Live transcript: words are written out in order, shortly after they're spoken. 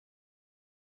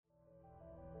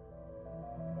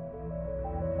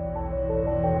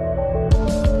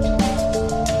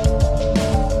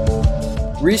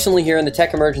Recently here in the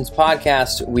Tech Emergence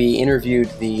podcast, we interviewed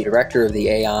the director of the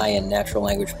AI and Natural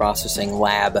Language Processing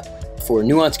Lab for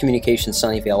Nuance Communications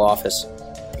Sunnyvale office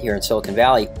here in Silicon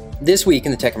Valley. This week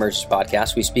in the Tech Emergence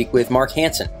podcast, we speak with Mark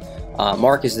Hansen.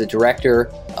 Mark is the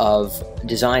director of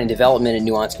design and development at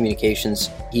Nuance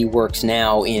Communications. He works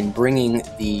now in bringing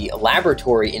the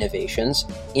laboratory innovations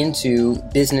into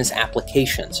business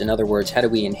applications. In other words, how do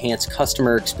we enhance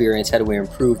customer experience? How do we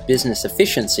improve business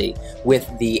efficiency with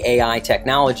the AI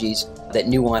technologies that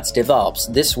Nuance develops?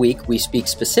 This week, we speak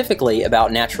specifically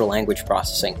about natural language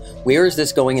processing. Where is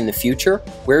this going in the future?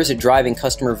 Where is it driving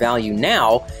customer value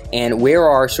now? And where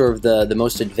are sort of the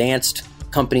most advanced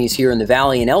companies here in the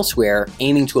Valley and elsewhere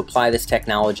aiming to apply this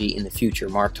technology in the future?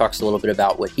 Mark talks a little bit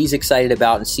about what he's excited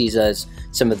about and sees as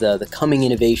some of the coming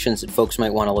innovations that folks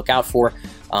might want to look out for.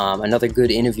 Another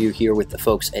good interview here with the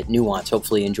folks at Nuance.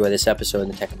 Hopefully you enjoy this episode in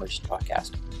the Tech Emergence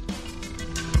podcast.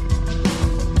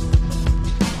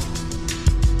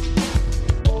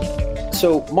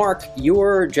 So Mark,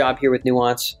 your job here with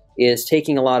Nuance is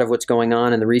taking a lot of what's going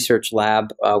on in the research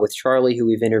lab with Charlie, who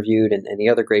we've interviewed, and the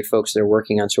other great folks that are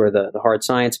working on sort of the hard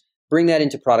science, bring that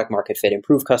into product market fit,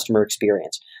 improve customer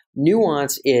experience.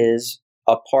 Nuance is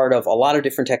a part of a lot of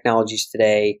different technologies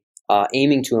today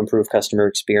aiming to improve customer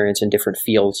experience in different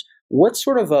fields. What's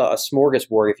sort of a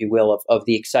smorgasbord, if you will, of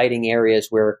the exciting areas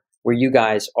where you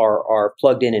guys are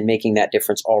plugged in and making that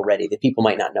difference already that people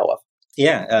might not know of?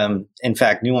 Yeah. In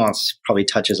fact, Nuance probably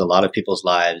touches a lot of people's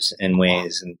lives in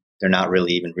ways, and they're not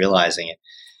really even realizing it.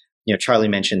 You know, Charlie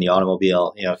mentioned the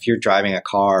automobile. You know, if you're driving a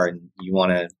car and you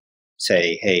want to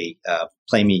say, hey,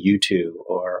 play me U2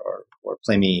 or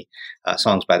play me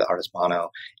songs by the artist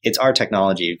Bono, it's our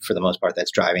technology for the most part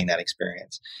that's driving that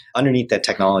experience. Underneath that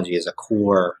technology is a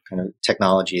core kind of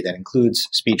technology that includes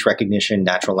speech recognition,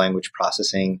 natural language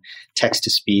processing,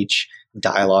 text-to-speech,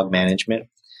 dialogue management.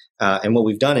 And what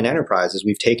we've done in enterprise is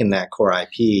we've taken that core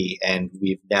IP and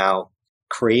we've now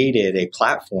created a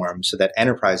platform so that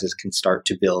enterprises can start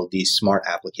to build these smart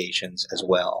applications as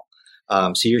well.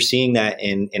 So you're seeing that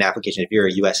in applications. If you're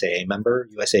a USAA member,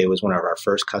 USAA was one of our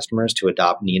first customers to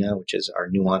adopt Nina, which is our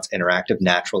Nuance Interactive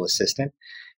Natural Assistant.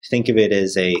 Think of it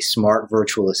as a smart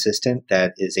virtual assistant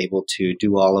that is able to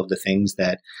do all of the things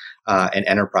that an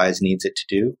enterprise needs it to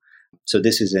do. So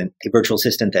this is a virtual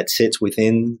assistant that sits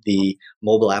within the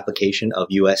mobile application of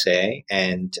USAA,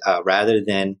 and rather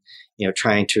than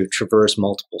trying to traverse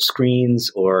multiple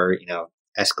screens or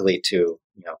escalate to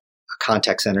a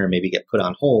contact center and maybe get put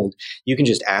on hold, you can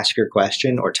just ask your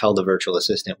question or tell the virtual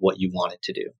assistant what you want it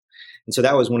to do. And so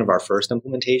that was one of our first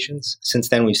implementations. Since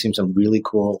then, we've seen some really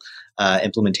cool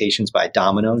implementations by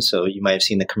Domino's. So you might have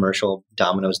seen the commercial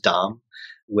Domino's Dom,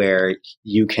 where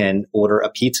you can order a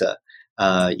pizza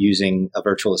using a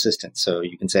virtual assistant. So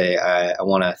you can say, I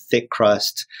want a thick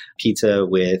crust pizza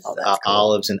with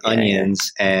olives and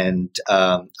onions and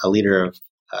a liter of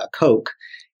Coke.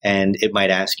 And it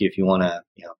might ask you if you want to,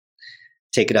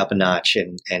 take it up a notch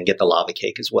and get the lava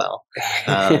cake as well.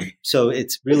 So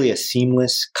it's really a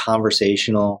seamless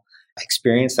conversational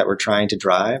experience that we're trying to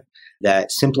drive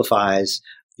that simplifies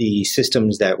the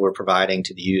systems that we're providing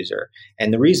to the user.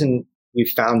 And the reason we've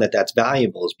found that that's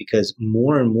valuable is because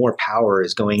more and more power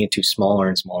is going into smaller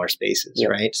and smaller spaces,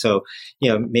 right? So,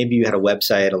 maybe you had a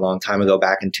website a long time ago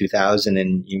back in 2000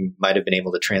 and you might have been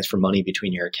able to transfer money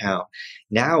between your account.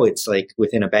 Now it's like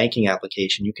within a banking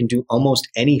application, you can do almost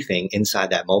anything inside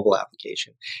that mobile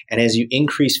application. And as you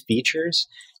increase features,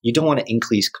 you don't want to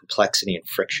increase complexity and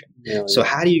friction. So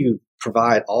how do you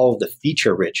provide all of the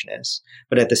feature richness,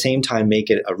 but at the same time make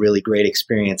it a really great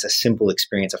experience, a simple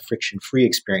experience, a friction-free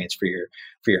experience for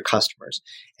your customers?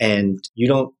 And you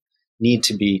don't need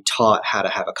to be taught how to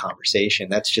have a conversation.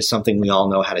 That's just something we all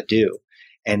know how to do.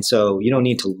 And so you don't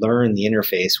need to learn the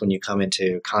interface when you come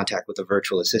into contact with a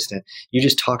virtual assistant. You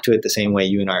just talk to it the same way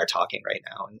you and I are talking right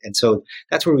now. And so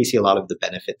that's where we see a lot of the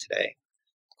benefit today.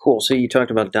 Cool. So you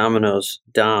talked about Domino's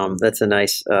Dom. That's a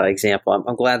nice example.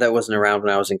 I'm glad that wasn't around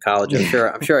when I was in college.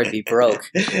 I'm sure I'd be broke.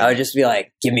 I would just be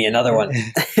like, give me another one.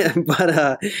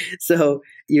 But so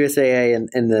USAA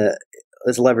and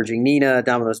is leveraging Nina,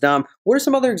 Domino's Dom. What are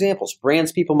some other examples?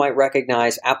 Brands people might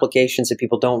recognize, applications that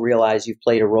people don't realize you've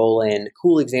played a role in,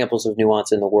 cool examples of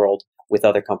Nuance in the world with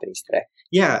other companies today?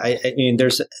 Yeah, I mean,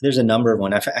 there's a number of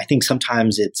them. I think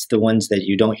sometimes it's the ones that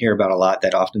you don't hear about a lot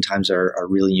that oftentimes are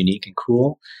really unique and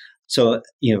cool. So,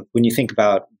 when you think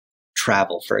about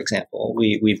travel, for example,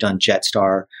 we've done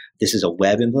Jetstar. This is a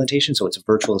web implementation, so it's a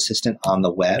virtual assistant on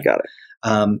the web. Got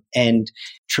it. And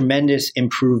tremendous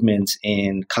improvements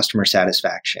in customer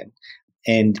satisfaction.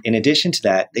 And in addition to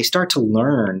that, they start to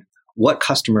learn what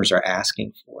customers are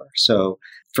asking for. So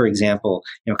for example,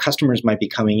 customers might be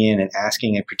coming in and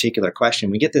asking a particular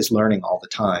question. We get this learning all the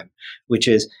time, which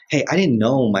is, hey, I didn't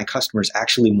know my customers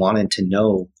actually wanted to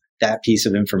know that piece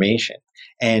of information.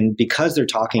 And because they're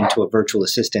talking to a virtual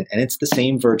assistant, and it's the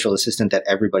same virtual assistant that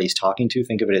everybody's talking to,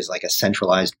 think of it as like a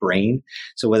centralized brain.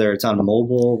 So whether it's on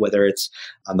mobile, whether it's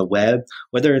on the web,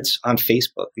 whether it's on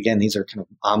Facebook, again, these are kind of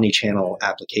omni-channel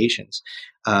applications.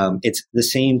 It's the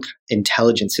same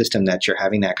intelligent system that you're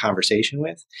having that conversation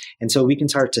with. And so we can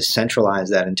start to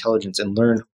centralize that intelligence and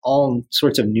learn all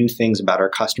sorts of new things about our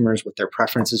customers, what their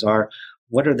preferences are.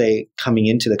 What are they coming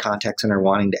into the contact center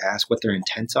wanting to ask, what their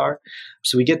intents are?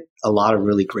 So we get a lot of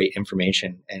really great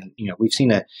information. And, we've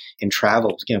seen it in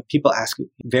travel. People ask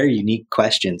very unique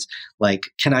questions like,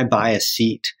 can I buy a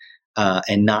seat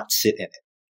and not sit in it?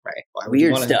 Right.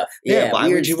 Weird stuff. Yeah. Why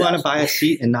would you want to buy a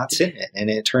seat and not sit in it? And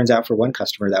it turns out for one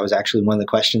customer, that was actually one of the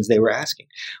questions they were asking.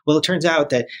 Well, it turns out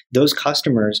that those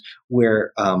customers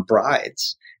were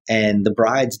brides, and the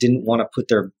brides didn't want to put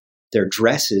their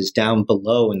dresses down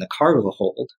below in the cargo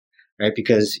hold, right?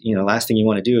 Because, last thing you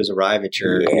want to do is arrive at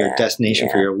your destination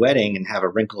for your wedding and have a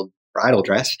wrinkled bridal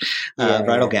dress,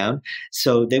 bridal gown.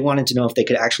 So they wanted to know if they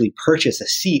could actually purchase a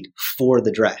seat for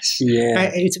the dress. Yeah.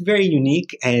 Right? It's very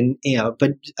unique. And,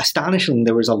 but astonishingly,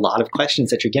 there was a lot of questions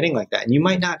that you're getting like that. And you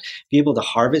might not be able to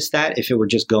harvest that if it were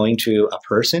just going to a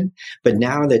person. But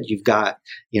now that you've got,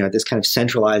 this kind of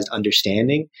centralized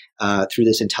understanding through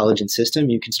this intelligent system,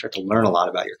 you can start to learn a lot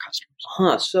about your customers.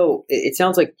 So it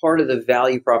sounds like part of the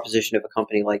value proposition of a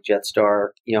company like Jetstar,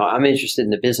 I'm interested in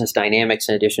the business dynamics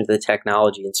in addition to the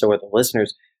technology, and so are the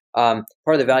listeners. Part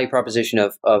of the value proposition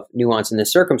of Nuance in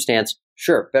this circumstance,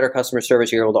 sure, better customer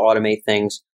service, you're able to automate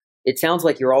things. It sounds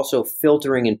like you're also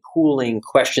filtering and pooling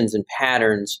questions and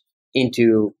patterns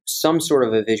into some sort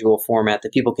of a visual format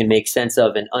that people can make sense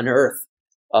of and unearth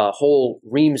whole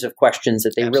reams of questions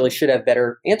that they really should have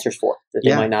better answers for that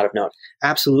they might not have known.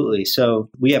 Absolutely. So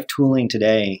we have tooling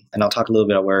today, and I'll talk a little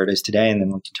bit about where it is today, and then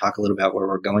we can talk a little about where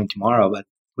we're going tomorrow. But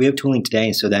we have tooling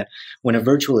today so that when a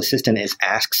virtual assistant is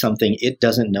asked something it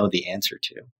doesn't know the answer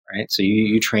to, right? So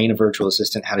you train a virtual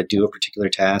assistant how to do a particular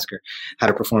task or how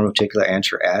to perform a particular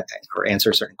answer or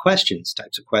answer certain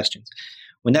types of questions.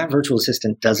 When that virtual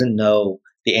assistant doesn't know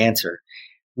the answer,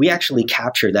 we actually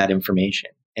capture that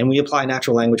information. And we apply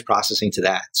natural language processing to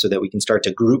that so that we can start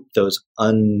to group those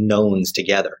unknowns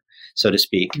together, so to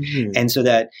speak. Mm-hmm. And so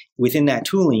that within that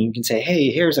tooling, you can say, hey,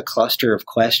 here's a cluster of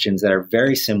questions that are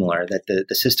very similar, that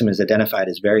the system is identified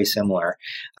as very similar.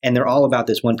 And they're all about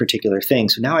this one particular thing.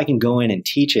 So now I can go in and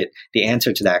teach it the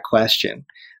answer to that question.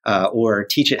 Or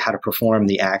teach it how to perform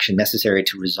the action necessary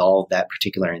to resolve that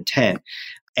particular intent.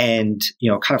 And,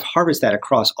 kind of harvest that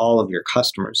across all of your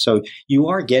customers. So you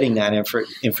are getting that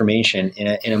information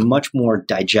in a much more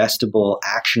digestible,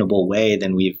 actionable way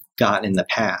than we've gotten in the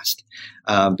past,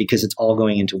 because it's all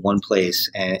going into one place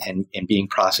and being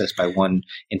processed by one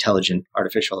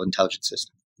artificial intelligence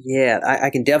system. Yeah,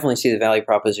 I can definitely see the value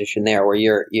proposition there,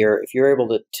 where if you're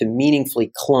able to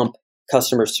meaningfully clump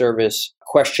customer service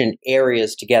question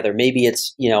areas together. Maybe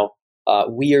it's,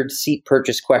 weird seat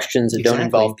purchase questions that don't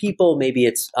involve people. Maybe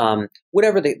it's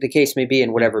whatever the case may be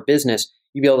in whatever business.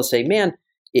 You'd be able to say, man,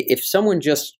 if someone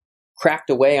just cracked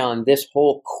away on this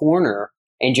whole corner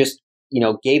and just,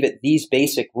 gave it these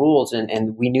basic rules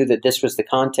and we knew that this was the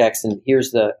context and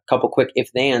here's the couple quick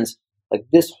if-thens, like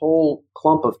this whole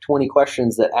clump of 20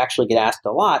 questions that actually get asked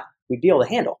a lot, we'd be able to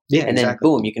handle. Yeah, and then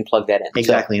boom, you can plug that in.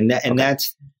 Exactly. So,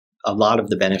 that's a lot of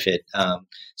the benefit.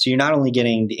 So you're not only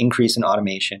getting the increase in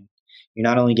automation, you're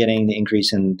not only getting the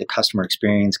increase in the customer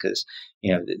experience because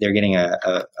they're getting a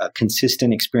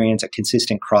consistent experience, a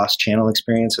consistent cross-channel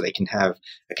experience, so they can have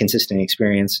a consistent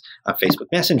experience on Facebook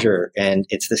Messenger, and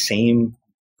it's the same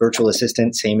virtual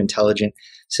assistant, same intelligent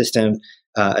system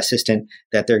assistant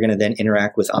that they're going to then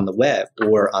interact with on the web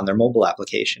or on their mobile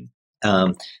application.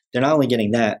 They're not only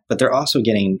getting that, but they're also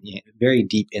getting very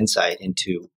deep insight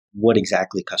into what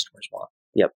exactly customers want.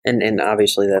 Yep, and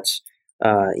obviously that's.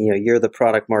 You're the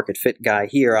product market fit guy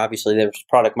here. Obviously, there's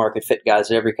product market fit guys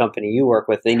at every company you work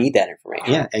with. They need that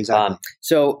information. Yeah, exactly.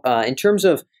 So in terms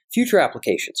of future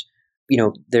applications,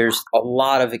 there's a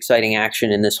lot of exciting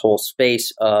action in this whole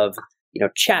space of,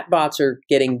 chatbots are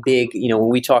getting big. When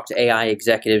we talk to AI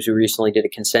executives, we recently did a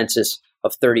consensus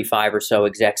of 35 or so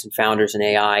execs and founders in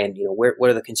AI. And, what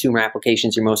are the consumer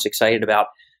applications you're most excited about?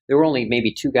 There were only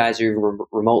maybe two guys who were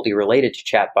remotely related to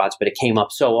chatbots, but it came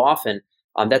up so often.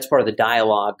 That's part of the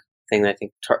dialogue thing that I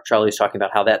think Charlie was talking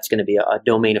about, how that's going to be a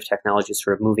domain of technology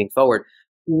sort of moving forward.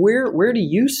 Where do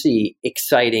you see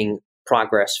exciting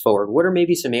progress forward? What are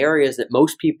maybe some areas that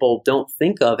most people don't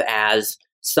think of as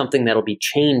something that'll be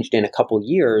changed in a couple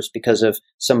years because of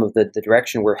some of the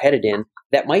direction we're headed in,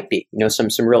 that might be,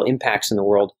 some real impacts in the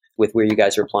world with where you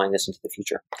guys are applying this into the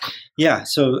future. Yeah.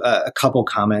 So a couple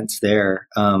comments there.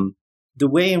 The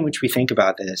way in which we think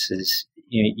about this is,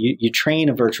 you train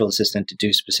a virtual assistant to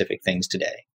do specific things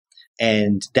today.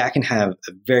 And that can have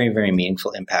a very, very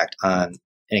meaningful impact on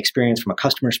an experience from a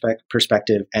customer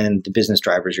perspective and the business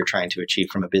drivers you're trying to achieve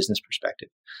from a business perspective.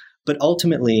 But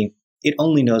ultimately, it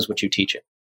only knows what you teach it.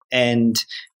 And,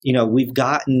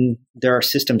 there are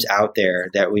systems out there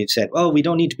that we've said, oh, we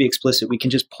don't need to be explicit. We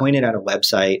can just point it at a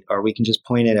website, or we can just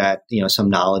point it at, some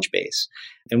knowledge base.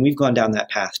 And we've gone down that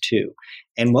path too.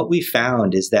 And what we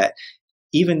found is that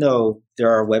even though there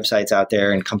are websites out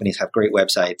there and companies have great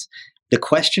websites, the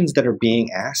questions that are being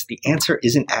asked, the answer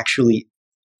isn't actually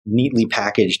neatly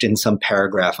packaged in some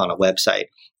paragraph on a website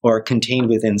or contained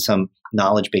within some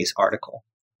knowledge base article.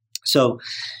 So,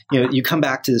 you come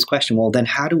back to this question, well, then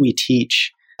how do we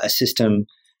teach a system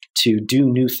to do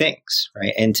new things,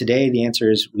 right? And today the answer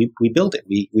is we build it.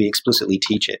 We explicitly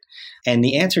teach it. And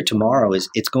the answer tomorrow is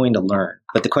it's going to learn.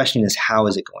 But the question is, how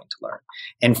is it going to learn?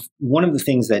 And one of the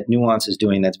things that Nuance is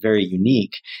doing that's very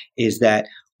unique is that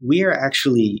we are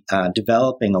actually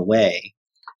developing a way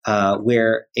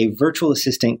where a virtual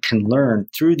assistant can learn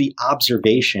through the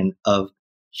observation of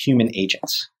human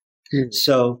agents.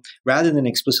 So rather than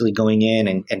explicitly going in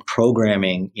and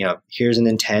programming, here's an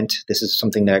intent, this is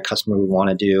something that a customer would want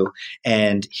to do,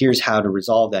 and here's how to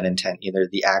resolve that intent, either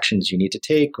the actions you need to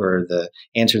take or the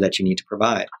answer that you need to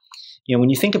provide. When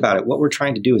you think about it, what we're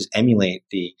trying to do is emulate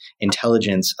the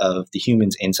intelligence of the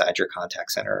humans inside your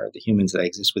contact center, or the humans that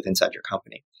exist within inside your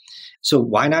company. So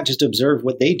why not just observe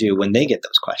what they do when they get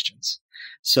those questions?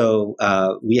 So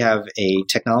we have a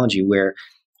technology where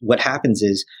what happens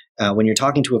is, when you're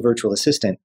talking to a virtual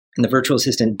assistant and the virtual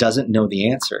assistant doesn't know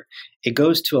the answer, it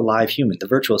goes to a live human. The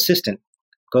virtual assistant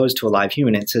goes to a live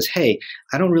human and says, hey,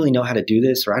 I don't really know how to do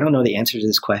this, or I don't know the answer to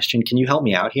this question. Can you help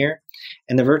me out here?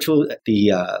 And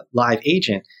the live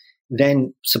agent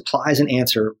then supplies an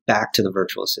answer back to the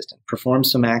virtual assistant,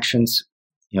 performs some actions,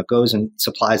 goes and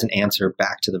supplies an answer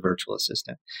back to the virtual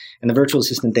assistant. And the virtual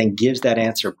assistant then gives that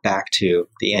answer back to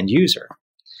the end user.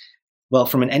 Well,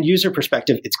 from an end user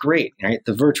perspective, it's great, right?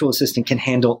 The virtual assistant can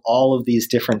handle all of these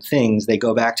different things. They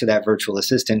go back to that virtual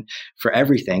assistant for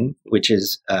everything, which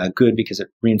is good because it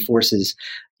reinforces,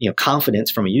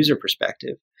 confidence from a user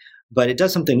perspective. But it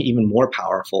does something even more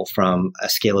powerful from a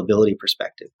scalability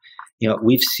perspective.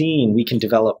 We've seen we can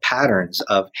develop patterns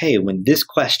of, hey, when this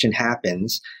question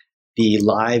happens, the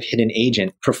live hidden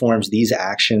agent performs these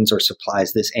actions or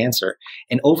supplies this answer.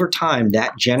 And over time,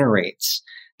 that generates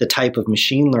the type of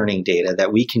machine learning data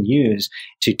that we can use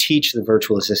to teach the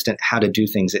virtual assistant how to do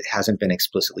things it hasn't been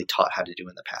explicitly taught how to do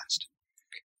in the past.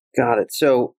 Got it.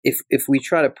 So if we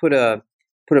try to put a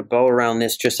bow around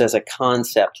this just as a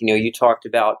concept, you talked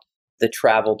about the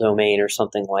travel domain or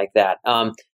something like that.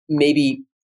 Maybe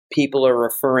people are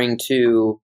referring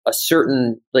to a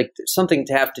certain, like something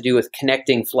to have to do with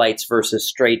connecting flights versus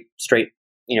straight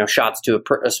shots to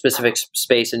a specific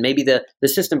space. And maybe the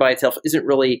system by itself isn't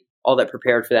really all that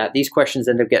prepared for that. These questions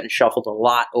end up getting shuffled a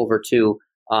lot over to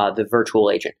the virtual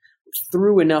agent.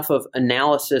 Through enough of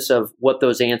analysis of what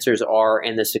those answers are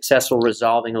and the successful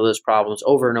resolving of those problems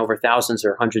over and over thousands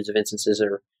or hundreds of instances,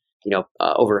 or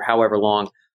over however long,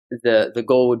 the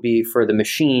goal would be for the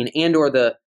machine and or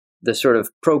the sort of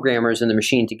programmers and the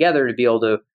machine together to be able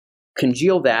to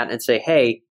congeal that and say,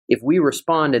 hey, if we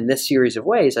respond in this series of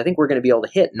ways, I think we're going to be able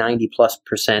to hit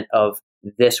 90+% of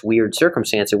this weird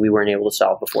circumstance that we weren't able to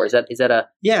solve before. Is that a...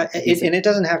 Yeah, and it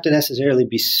doesn't have to necessarily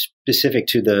be specific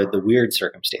to the weird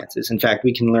circumstances. In fact,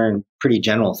 we can learn pretty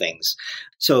general things.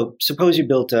 So suppose you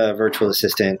built a virtual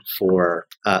assistant for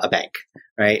a bank,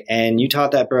 right? And you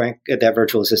taught that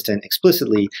virtual assistant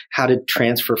explicitly how to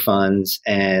transfer funds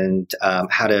and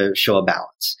how to show a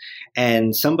balance.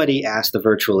 And somebody asked the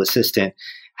virtual assistant,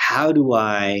 how do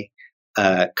I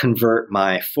convert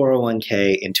my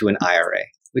 401k into an IRA?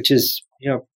 Which is,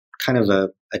 kind of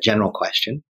a general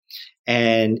question.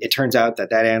 And it turns out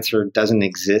that answer doesn't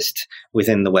exist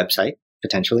within the website,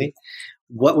 potentially.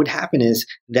 What would happen is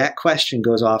that question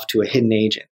goes off to a hidden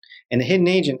agent. And the hidden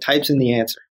agent types in the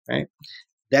answer, right?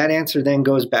 That answer then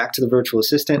goes back to the virtual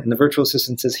assistant, and the virtual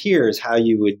assistant says, here's how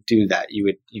you would do that.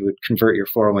 You would convert your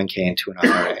 401k into an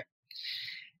IRA.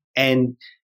 And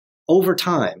over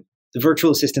time, the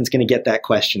virtual assistant is going to get that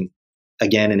question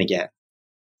again and again.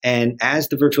 And as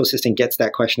the virtual assistant gets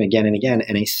that question again and again,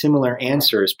 and a similar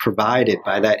answer is provided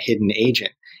by that hidden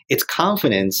agent, its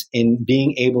confidence in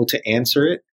being able to answer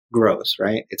it grows,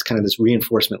 right? It's kind of this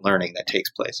reinforcement learning that takes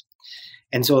place.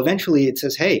 And so eventually it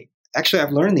says, hey, actually,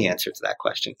 I've learned the answer to that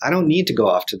question. I don't need to go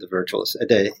off to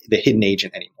the hidden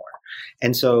agent anymore.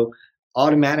 And so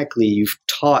automatically you've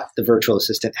taught the virtual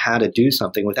assistant how to do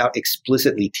something without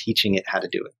explicitly teaching it how to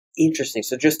do it. Interesting.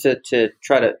 So just to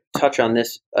try to touch on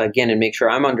this again and make sure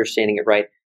I'm understanding it right,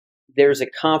 there's a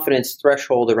confidence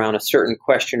threshold around a certain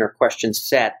question or question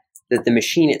set that the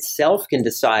machine itself can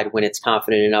decide when it's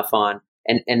confident enough on.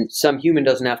 And some human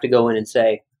doesn't have to go in and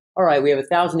say, all right, we have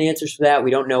 1,000 answers for that.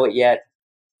 We don't know it yet.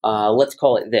 Let's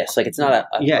call it this. Like, it's not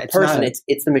a person.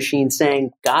 It's the machine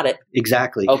saying, got it.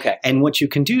 Exactly. Okay. And what you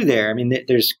can do there, I mean,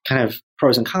 there's kind of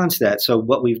pros and cons to that. So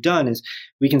what we've done is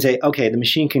we can say, okay, the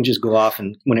machine can just go off,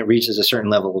 and when it reaches a certain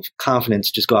level of confidence,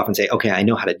 just go off and say, okay, I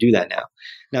know how to do that now.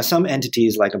 Now, some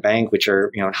entities like a bank, which are,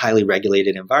 in highly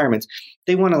regulated environments,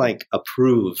 they want to like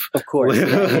approve. Of course.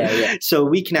 Yeah. So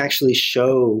we can actually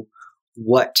show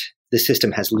what the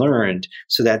system has learned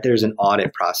so that there's an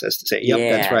audit process to say, yep,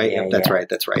 that's right. Yep, that's right.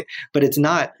 That's right. But it's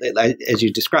not, as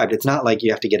you described, it's not like you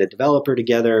have to get a developer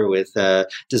together with a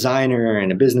designer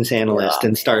and a business analyst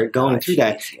and start going through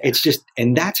that. Yeah. It's just,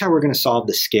 and that's how we're going to solve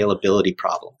the scalability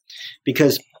problem.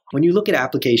 Because when you look at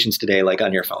applications today, like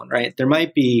on your phone, right, there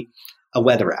might be a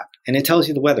weather app and it tells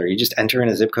you the weather. You just enter in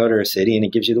a zip code or a city and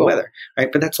it gives you the weather, right?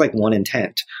 But that's like one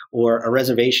intent. Or a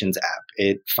reservations app.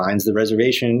 It finds the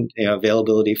reservation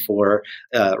availability for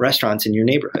restaurants in your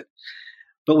neighborhood.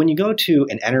 But when you go to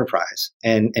an enterprise,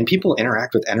 and people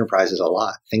interact with enterprises a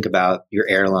lot. Think about your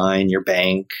airline, your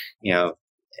bank,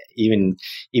 even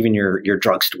your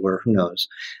drugstore, who knows?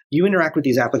 You interact with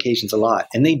these applications a lot,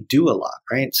 and they do a lot,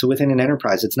 right? So within an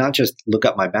enterprise, it's not just look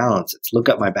up my balance. It's look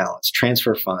up my balance,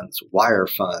 transfer funds, wire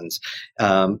funds,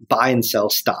 buy and sell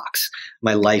stocks,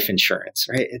 my life insurance,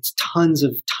 right? It's tons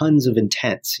of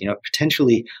intents,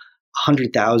 potentially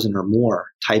 100,000 or more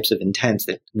types of intents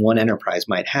that one enterprise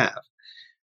might have.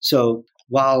 So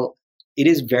while it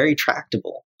is very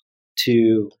tractable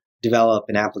to develop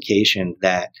an application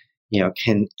that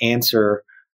can answer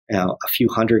a few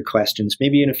hundred questions,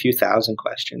 maybe even a few thousand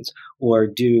questions, or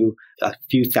do a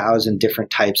few thousand different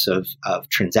types of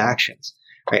transactions,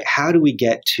 right? How do we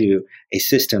get to a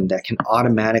system that can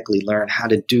automatically learn how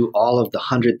to do all of the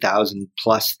 100,000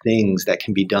 plus things that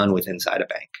can be done with inside a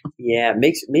bank? Yeah,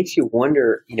 it makes you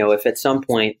wonder, if at some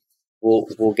point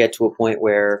we'll get to a point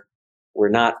where we're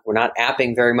not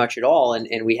apping very much at all,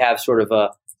 and we have sort of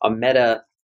a meta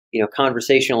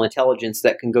conversational intelligence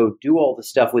that can go do all the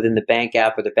stuff within the bank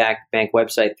app or the bank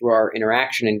website through our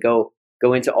interaction and go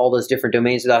into all those different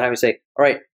domains without having to say, all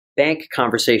right, bank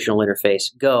conversational interface,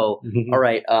 go. Mm-hmm. All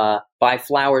right, buy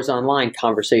flowers online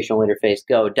conversational interface,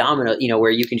 go. Domino,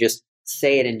 where you can just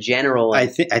say it in general. I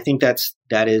think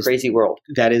that is crazy world.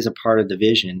 That is a part of the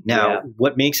vision. Now,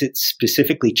 what makes it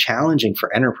specifically challenging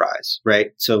for enterprise,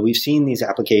 right? So we've seen these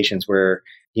applications where,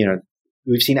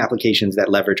 we've seen applications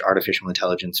that leverage artificial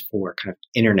intelligence for kind of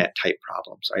internet type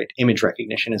problems, right? Image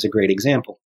recognition is a great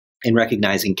example in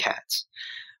recognizing cats.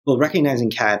 Well,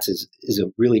 recognizing cats is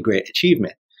a really great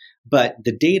achievement, but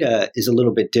the data is a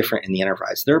little bit different in the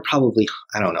enterprise. There are probably,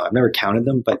 I don't know, I've never counted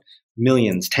them, but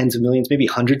millions, tens of millions, maybe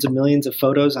hundreds of millions of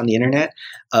photos on the internet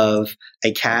of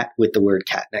a cat with the word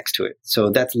cat next to it.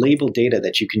 So that's labeled data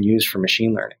that you can use for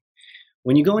machine learning.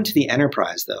 When you go into the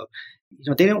enterprise, though,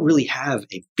 they don't really have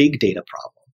a big data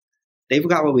problem. They've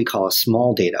got what we call a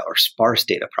small data or sparse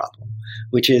data problem,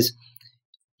 which is,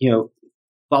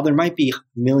 while there might be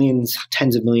millions,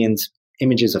 tens of millions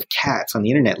images of cats on the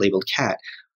internet labeled cat,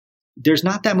 there's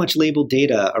not that much labeled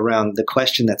data around the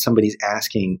question that somebody's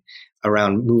asking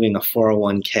around moving a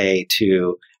 401k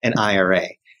to an IRA.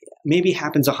 Maybe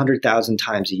happens 100,000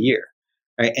 times a year.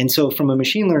 Right? And so from a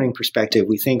machine learning perspective,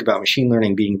 we think about machine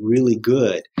learning being really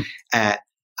good at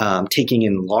taking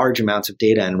in large amounts of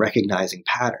data and recognizing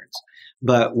patterns.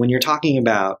 But when you're talking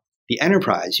about the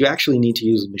enterprise, you actually need to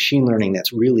use machine learning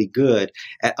that's really good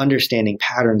at understanding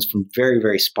patterns from very,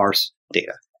 very sparse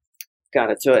data.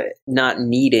 Got it. So not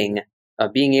needing,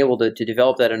 being able to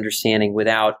develop that understanding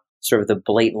without sort of the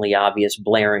blatantly obvious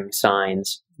blaring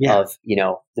signs of,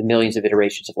 the millions of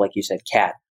iterations of, like you said,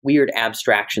 cat. Weird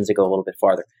abstractions that go a little bit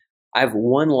farther. I have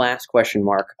one last question,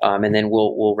 Mark, and then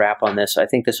we'll wrap on this. I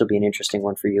think this will be an interesting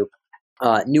one for you.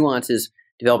 Nuance is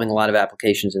developing a lot of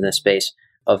applications in this space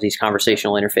of these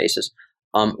conversational interfaces.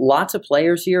 Lots of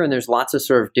players here, and there's lots of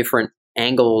sort of different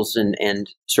angles and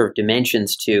sort of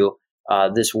dimensions to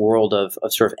this world of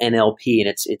sort of NLP and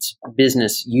its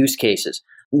business use cases.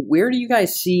 Where do you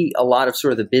guys see a lot of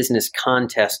sort of the business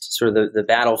contest, sort of the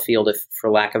battlefield, if for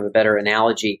lack of a better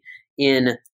analogy,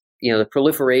 in the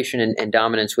proliferation and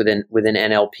dominance within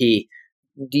NLP?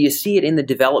 Do you see it in the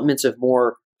developments of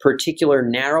more particular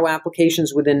narrow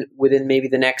applications within maybe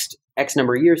the next X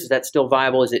number of years? Is that still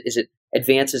viable? Is it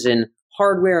advances in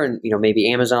hardware, and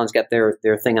maybe Amazon's got their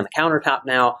thing on the countertop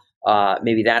now?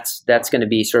 Maybe that's going to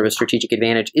be sort of a strategic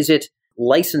advantage. Is it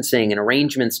licensing and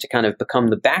arrangements to kind of become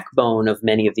the backbone of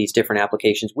many of these different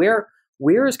applications? Where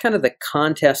is kind of the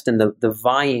contest and the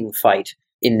vying fight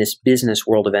in this business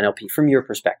world of NLP from your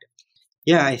perspective?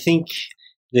 Yeah, I think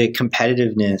the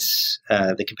competitiveness,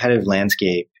 the competitive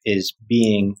landscape is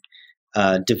being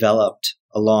developed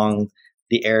along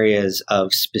the areas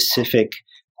of specific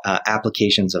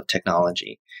applications of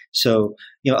technology. So,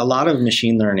 a lot of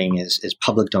machine learning is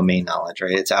public domain knowledge,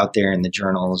 right? It's out there in the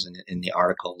journals and in the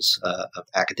articles of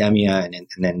academia, and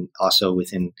then also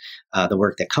within the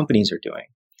work that companies are doing.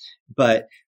 But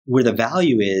where the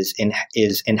value is in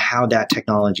how that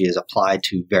technology is applied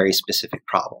to very specific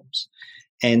problems.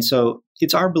 And so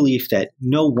it's our belief that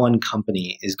no one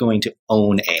company is going to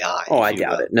own AI. Oh, I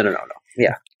doubt it. No.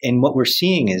 Yeah. And what we're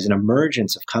seeing is an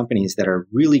emergence of companies that are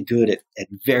really good at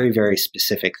very, very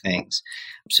specific things.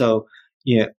 So,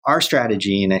 our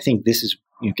strategy, and I think this is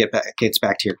gets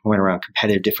back to your point around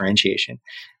competitive differentiation.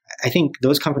 I think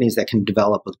those companies that can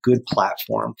develop a good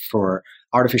platform for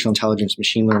artificial intelligence,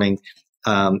 machine learning,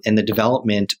 and the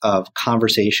development of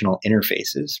conversational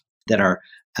interfaces that are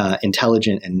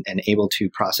intelligent and able to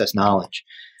process knowledge,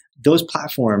 those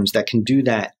platforms that can do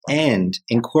that and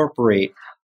incorporate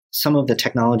some of the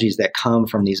technologies that come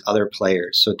from these other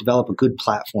players. So develop a good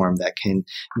platform that can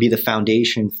be the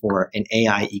foundation for an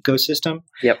AI ecosystem.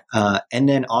 Yep. And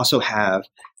then also have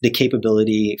the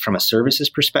capability from a services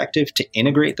perspective to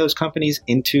integrate those companies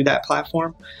into that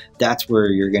platform. That's where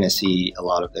you're going to see a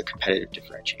lot of the competitive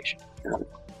differentiation.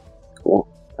 Cool.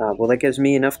 Well, that gives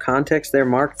me enough context there,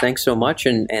 Mark. Thanks so much.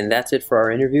 And that's it for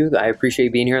our interview. I appreciate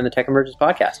you being here on the Tech Emergence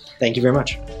podcast. Thank you very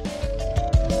much.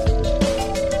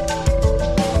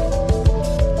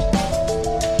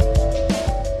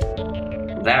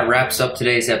 That wraps up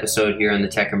today's episode here on the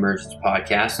Tech Emergence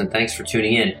podcast, and thanks for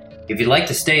tuning in. If you'd like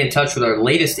to stay in touch with our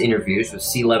latest interviews with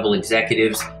C-level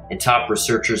executives and top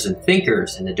researchers and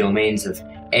thinkers in the domains of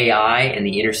AI and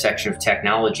the intersection of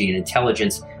technology and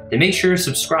intelligence, then make sure to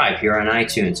subscribe here on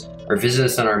iTunes or visit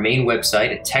us on our main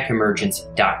website at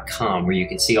techemergence.com, where you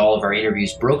can see all of our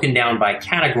interviews broken down by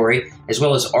category, as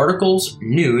well as articles,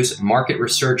 news, market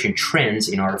research, and trends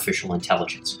in artificial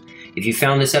intelligence. If you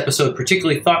found this episode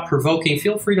particularly thought-provoking,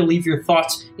 feel free to leave your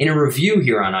thoughts in a review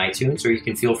here on iTunes, or you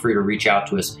can feel free to reach out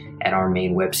to us at our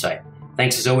main website.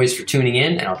 Thanks as always for tuning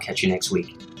in, and I'll catch you next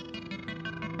week.